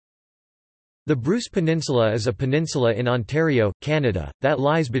The Bruce Peninsula is a peninsula in Ontario, Canada, that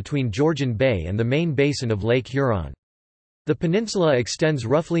lies between Georgian Bay and the main basin of Lake Huron. The peninsula extends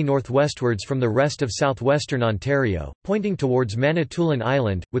roughly northwestwards from the rest of southwestern Ontario, pointing towards Manitoulin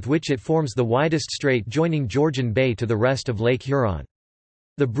Island, with which it forms the widest strait joining Georgian Bay to the rest of Lake Huron.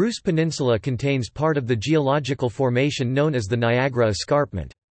 The Bruce Peninsula contains part of the geological formation known as the Niagara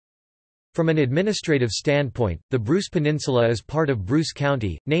Escarpment. From an administrative standpoint, the Bruce Peninsula is part of Bruce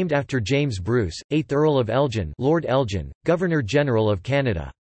County, named after James Bruce, 8th Earl of Elgin, Lord Elgin, Governor-General of Canada.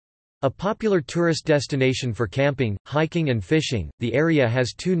 A popular tourist destination for camping, hiking and fishing, the area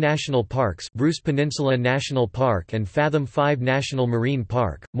has two national parks, Bruce Peninsula National Park and Fathom 5 National Marine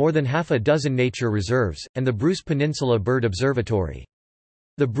Park, more than half a dozen nature reserves, and the Bruce Peninsula Bird Observatory.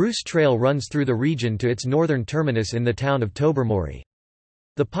 The Bruce Trail runs through the region to its northern terminus in the town of Tobermory.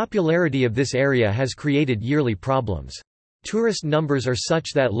 The popularity of this area has created yearly problems. Tourist numbers are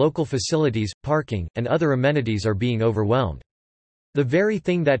such that local facilities, parking, and other amenities are being overwhelmed. The very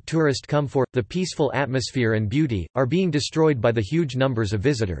thing that tourists come for, the peaceful atmosphere and beauty, are being destroyed by the huge numbers of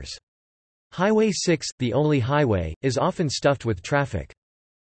visitors. Highway 6, the only highway, is often stuffed with traffic.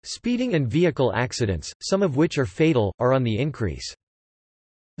 Speeding and vehicle accidents, some of which are fatal, are on the increase.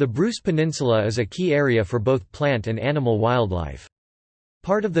 The Bruce Peninsula is a key area for both plant and animal wildlife.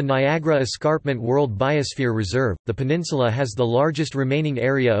 Part of the Niagara Escarpment World Biosphere Reserve, the peninsula has the largest remaining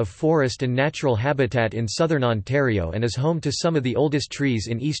area of forest and natural habitat in southern Ontario and is home to some of the oldest trees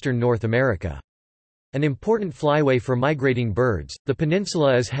in eastern North America. An important flyway for migrating birds, the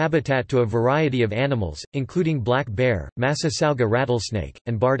peninsula is habitat to a variety of animals, including black bear, Massasauga rattlesnake,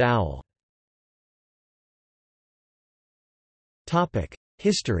 and barred owl.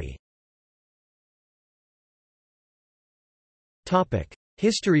 History.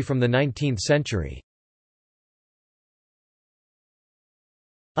 History from the 19th century.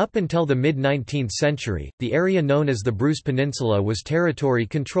 Up until the mid-19th century, the area known as the Bruce Peninsula was territory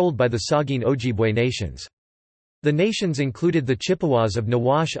controlled by the Saugeen Ojibwe nations. The nations included the Chippewas of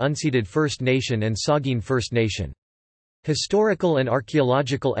Nawash Unceded First Nation and Saugeen First Nation. Historical and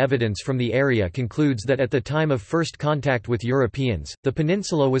archaeological evidence from the area concludes that at the time of first contact with Europeans, the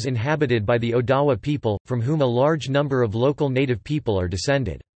peninsula was inhabited by the Odawa people, from whom a large number of local native people are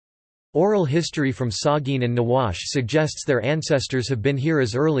descended. Oral history from Saugeen and Nawash suggests their ancestors have been here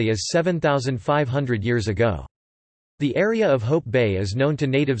as early as 7,500 years ago. The area of Hope Bay is known to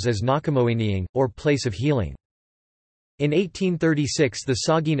natives as Nakamoiniang, or Place of Healing. In 1836 the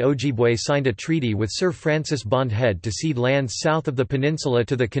Saugeen Ojibwe signed a treaty with Sir Francis Bond Head to cede lands south of the peninsula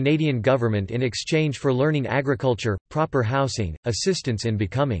to the Canadian government in exchange for learning agriculture, proper housing, assistance in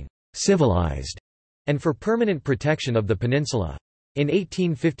becoming civilized, and for permanent protection of the peninsula. In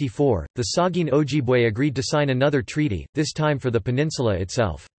 1854, the Saugeen Ojibwe agreed to sign another treaty, this time for the peninsula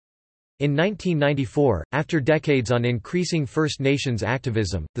itself. In 1994, after decades on increasing First Nations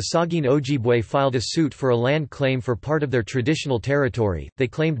activism, the Saugeen Ojibwe filed a suit for a land claim for part of their traditional territory. They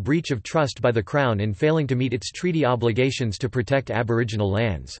claimed breach of trust by the Crown in failing to meet its treaty obligations to protect Aboriginal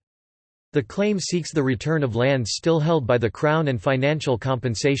lands. The claim seeks the return of lands still held by the Crown and financial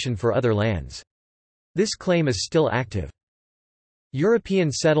compensation for other lands. This claim is still active.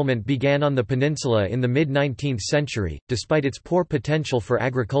 European settlement began on the peninsula in the mid-19th century, despite its poor potential for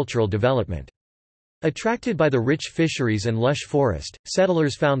agricultural development. Attracted by the rich fisheries and lush forest,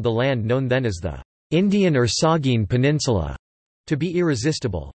 settlers found the land known then as the Indian or Saugeen Peninsula to be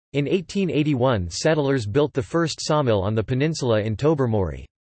irresistible. In 1881 settlers built the first sawmill on the peninsula in Tobermory.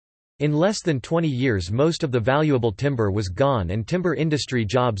 In less than 20 years most of the valuable timber was gone and timber industry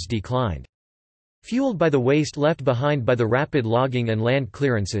jobs declined. Fueled by the waste left behind by the rapid logging and land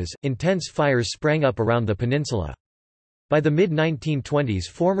clearances, intense fires sprang up around the peninsula. By the mid-1920s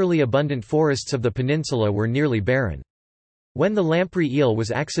formerly abundant forests of the peninsula were nearly barren. When the lamprey eel was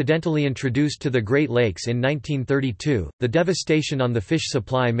accidentally introduced to the Great Lakes in 1932, the devastation on the fish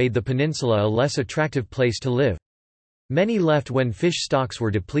supply made the peninsula a less attractive place to live. Many left when fish stocks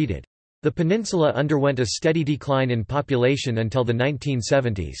were depleted. The peninsula underwent a steady decline in population until the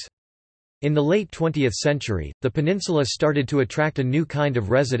 1970s. In the late 20th century, the peninsula started to attract a new kind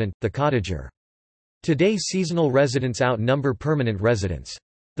of resident, the cottager. Today seasonal residents outnumber permanent residents.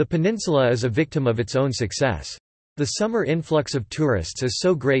 The peninsula is a victim of its own success. The summer influx of tourists is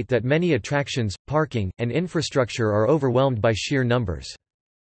so great that many attractions, parking, and infrastructure are overwhelmed by sheer numbers.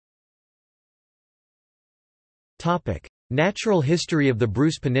 Natural history of the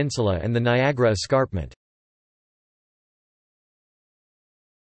Bruce Peninsula and the Niagara Escarpment.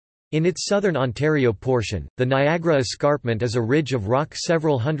 In its southern Ontario portion, the Niagara Escarpment is a ridge of rock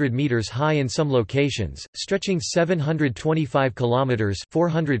several hundred meters high in some locations, stretching 725 kilometers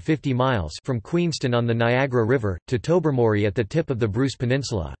 (450 miles) from Queenston on the Niagara River to Tobermory at the tip of the Bruce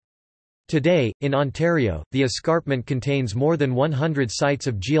Peninsula. Today, in Ontario, the escarpment contains more than 100 sites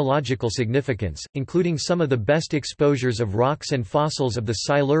of geological significance, including some of the best exposures of rocks and fossils of the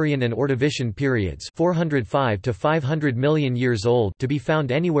Silurian and Ordovician periods, 405 to 500 million years old, to be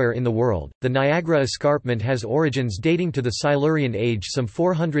found anywhere in the world. The Niagara Escarpment has origins dating to the Silurian age, some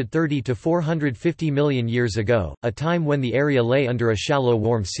 430 to 450 million years ago, a time when the area lay under a shallow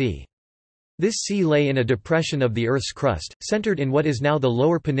warm sea. This sea lay in a depression of the Earth's crust, centered in what is now the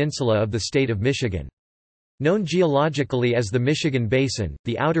lower peninsula of the state of Michigan. Known geologically as the Michigan Basin,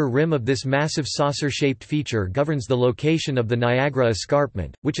 the outer rim of this massive saucer-shaped feature governs the location of the Niagara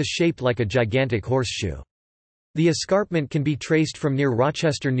Escarpment, which is shaped like a gigantic horseshoe. The escarpment can be traced from near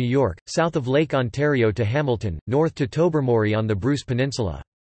Rochester, New York, south of Lake Ontario to Hamilton, north to Tobermory on the Bruce Peninsula.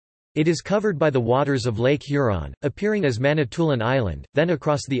 It is covered by the waters of Lake Huron, appearing as Manitoulin Island, then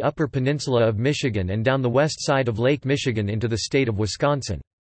across the upper peninsula of Michigan and down the west side of Lake Michigan into the state of Wisconsin.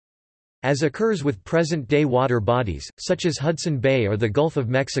 As occurs with present-day water bodies, such as Hudson Bay or the Gulf of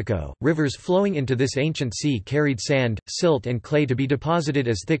Mexico, rivers flowing into this ancient sea carried sand, silt and clay to be deposited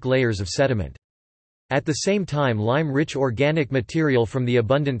as thick layers of sediment. At the same time, lime-rich organic material from the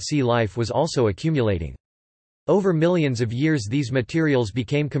abundant sea life was also accumulating. Over millions of years these materials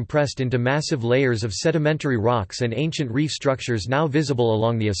became compressed into massive layers of sedimentary rocks and ancient reef structures now visible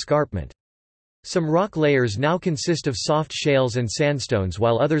along the escarpment. Some rock layers now consist of soft shales and sandstones,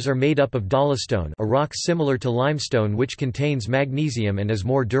 while others are made up of dolostone, a rock similar to limestone which contains magnesium and is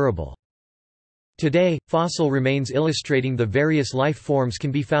more durable. Today, fossil remains illustrating the various life forms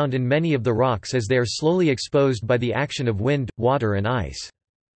can be found in many of the rocks as they are slowly exposed by the action of wind, water and ice.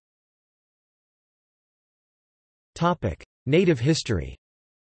 Native history.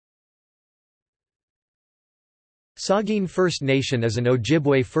 Saugeen First Nation is an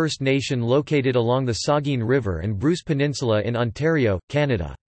Ojibwe First Nation located along the Saugeen River and Bruce Peninsula in Ontario,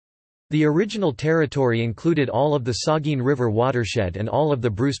 Canada. The original territory included all of the Saugeen River watershed and all of the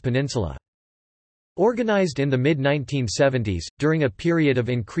Bruce Peninsula. Organized in the mid-1970s, during a period of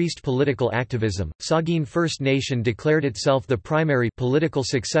increased political activism, Saugeen First Nation declared itself the primary political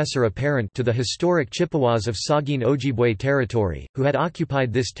successor apparent to the historic Chippewas of Saugeen Ojibwe territory, who had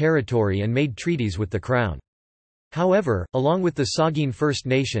occupied this territory and made treaties with the Crown. However, along with the Saugeen First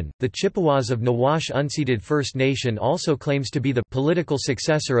Nation, the Chippewas of Nawash Unceded First Nation also claims to be the political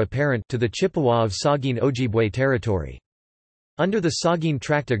successor apparent to the Chippewa of Saugeen Ojibwe territory. Under the Saugeen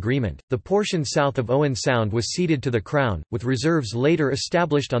Tract Agreement, the portion south of Owen Sound was ceded to the Crown, with reserves later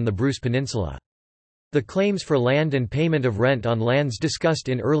established on the Bruce Peninsula. The claims for land and payment of rent on lands discussed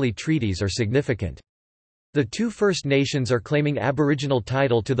in early treaties are significant. The two First Nations are claiming Aboriginal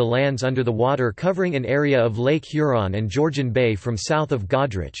title to the lands under the water covering an area of Lake Huron and Georgian Bay from south of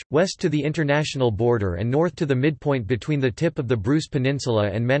Goderich, west to the international border and north to the midpoint between the tip of the Bruce Peninsula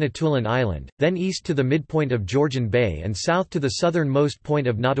and Manitoulin Island, then east to the midpoint of Georgian Bay and south to the southernmost point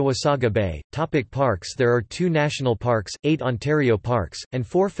of Nottawasaga Bay. Topic parks. There are 2 national parks, 8 Ontario parks, and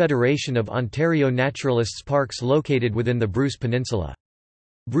 4 Federation of Ontario Naturalists parks located within the Bruce Peninsula.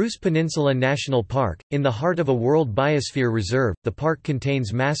 Bruce Peninsula National Park, in the heart of a World Biosphere Reserve, the park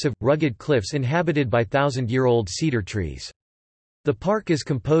contains massive, rugged cliffs inhabited by thousand-year-old cedar trees. The park is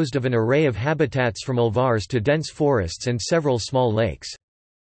composed of an array of habitats from ulvars to dense forests and several small lakes.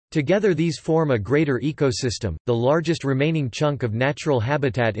 Together these form a greater ecosystem, the largest remaining chunk of natural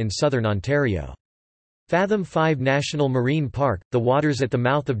habitat in southern Ontario. Fathom 5 National Marine Park, the waters at the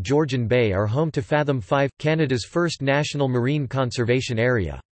mouth of Georgian Bay are home to Fathom 5, Canada's first national marine conservation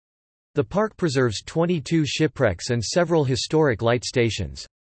area. The park preserves 22 shipwrecks and several historic light stations.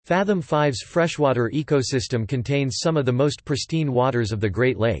 Fathom 5's freshwater ecosystem contains some of the most pristine waters of the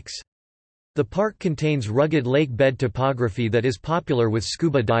Great Lakes. The park contains rugged lake bed topography that is popular with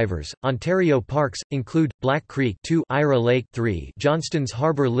scuba divers. Ontario parks include Black Creek 2, Ira Lake 3, Johnston's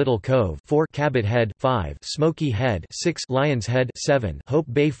Harbour Little Cove 4, Cabot Head 5, Smoky Head 6, Lions Head 7. Hope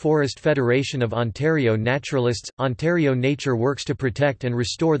Bay Forest. Federation of Ontario Naturalists. Ontario Nature works to protect and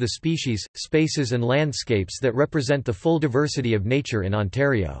restore the species, spaces and landscapes that represent the full diversity of nature in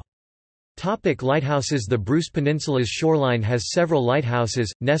Ontario. Lighthouses. The Bruce Peninsula's shoreline has several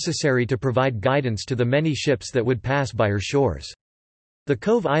lighthouses, necessary to provide guidance to the many ships that would pass by her shores. The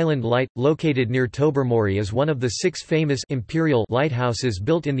Cove Island Light, located near Tobermory, is one of the 6 famous imperial lighthouses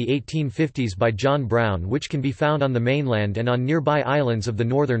built in the 1850s by John Brown, which can be found on the mainland and on nearby islands of the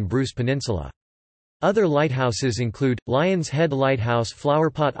northern Bruce Peninsula. Other lighthouses include, Lions Head Lighthouse,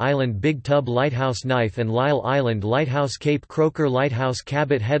 Flowerpot Island, Big Tub Lighthouse, Knife and Lyle Island Lighthouse, Cape Croker Lighthouse,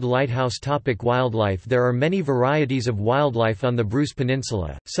 Cabot Head Lighthouse. Wildlife. There are many varieties of wildlife on the Bruce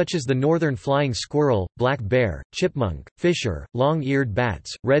Peninsula, such as the northern flying squirrel, black bear, chipmunk, fisher, long-eared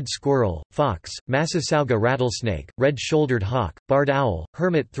bats, red squirrel, fox, Massasauga rattlesnake, red-shouldered hawk, barred owl,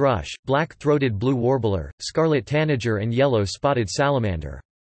 hermit thrush, black-throated blue warbler, scarlet tanager and yellow-spotted salamander.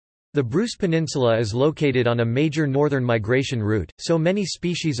 The Bruce Peninsula is located on a major northern migration route, so many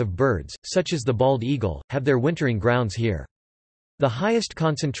species of birds, such as the bald eagle, have their wintering grounds here. The highest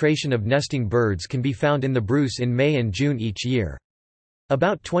concentration of nesting birds can be found in the Bruce in May and June each year.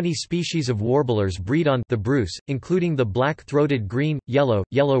 About 20 species of warblers breed on the Bruce, including the black-throated green, yellow,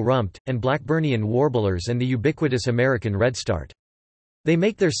 yellow-rumped, and Blackburnian warblers and the ubiquitous American redstart. They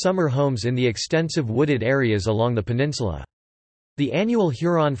make their summer homes in the extensive wooded areas along the peninsula. The annual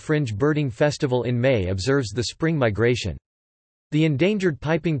Huron Fringe Birding Festival in May observes the spring migration. The endangered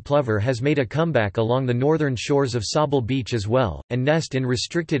piping plover has made a comeback along the northern shores of Sauble Beach as well, and nest in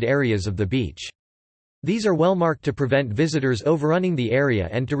restricted areas of the beach. These are well marked to prevent visitors overrunning the area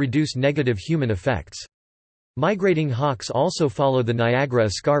and to reduce negative human effects. Migrating hawks also follow the Niagara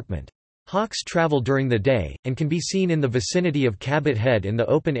Escarpment. Hawks travel during the day, and can be seen in the vicinity of Cabot Head in the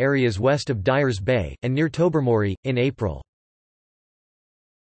open areas west of Dyers Bay, and near Tobermory, in April.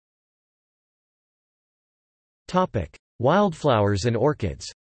 Wildflowers and orchids.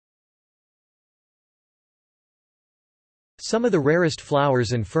 Some of the rarest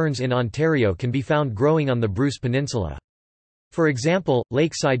flowers and ferns in Ontario can be found growing on the Bruce Peninsula. For example,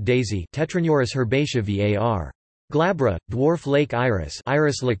 lakeside daisy Tetraneurus herbaceae var. Glabra, dwarf lake iris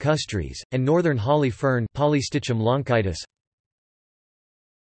Iris lacustris, and northern holly fern Polystichum longitis.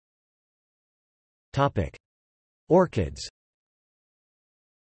 Orchids.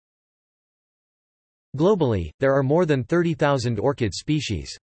 Globally, there are more than 30,000 orchid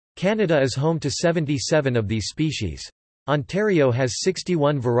species. Canada is home to 77 of these species. Ontario has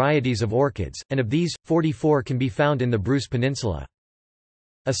 61 varieties of orchids, and of these, 44 can be found in the Bruce Peninsula.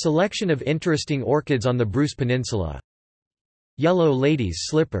 A selection of interesting orchids on the Bruce Peninsula: Yellow Lady's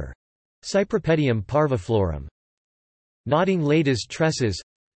Slipper, Cypripedium parviflorum; Nodding Lady's Tresses,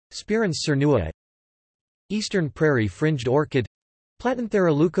 Spirans cernua; Eastern Prairie Fringed Orchid,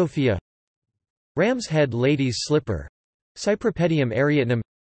 Platanthera leucophia; Ram's Head Lady's Slipper, Cypripedium arietinum;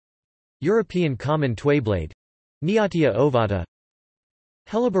 European Common Twayblade, Neotia ovata;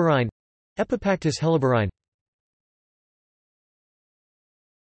 Helleborine, Epipactis helleborine.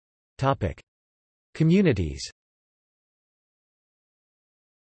 Communities.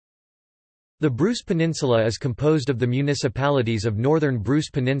 The Bruce Peninsula is composed of the municipalities of Northern Bruce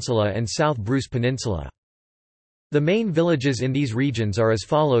Peninsula and South Bruce Peninsula. The main villages in these regions are as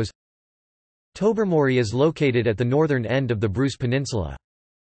follows. Tobermory is located at the northern end of the Bruce Peninsula.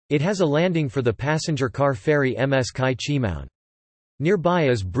 It has a landing for the passenger car ferry MS Kai Chimaun. Nearby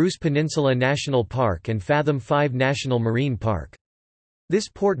is Bruce Peninsula National Park and Fathom 5 National Marine Park. This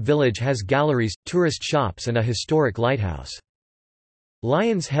port village has galleries, tourist shops and a historic lighthouse.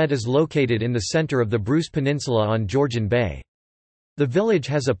 Lions Head is located in the center of the Bruce Peninsula on Georgian Bay. The village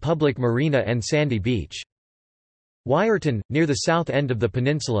has a public marina and sandy beach. Wyerton, near the south end of the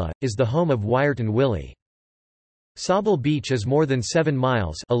peninsula, is the home of Wyerton Willie. Sauble Beach is more than 7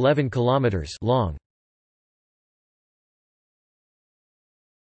 miles 11 kilometers long.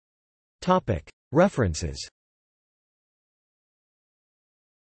 References.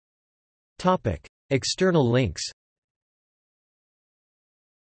 External links.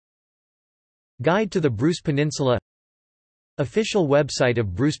 Guide to the Bruce Peninsula. Official website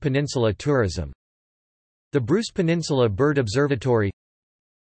of Bruce Peninsula Tourism. The Bruce Peninsula Bird Observatory.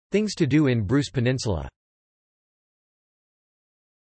 Things to do in Bruce Peninsula.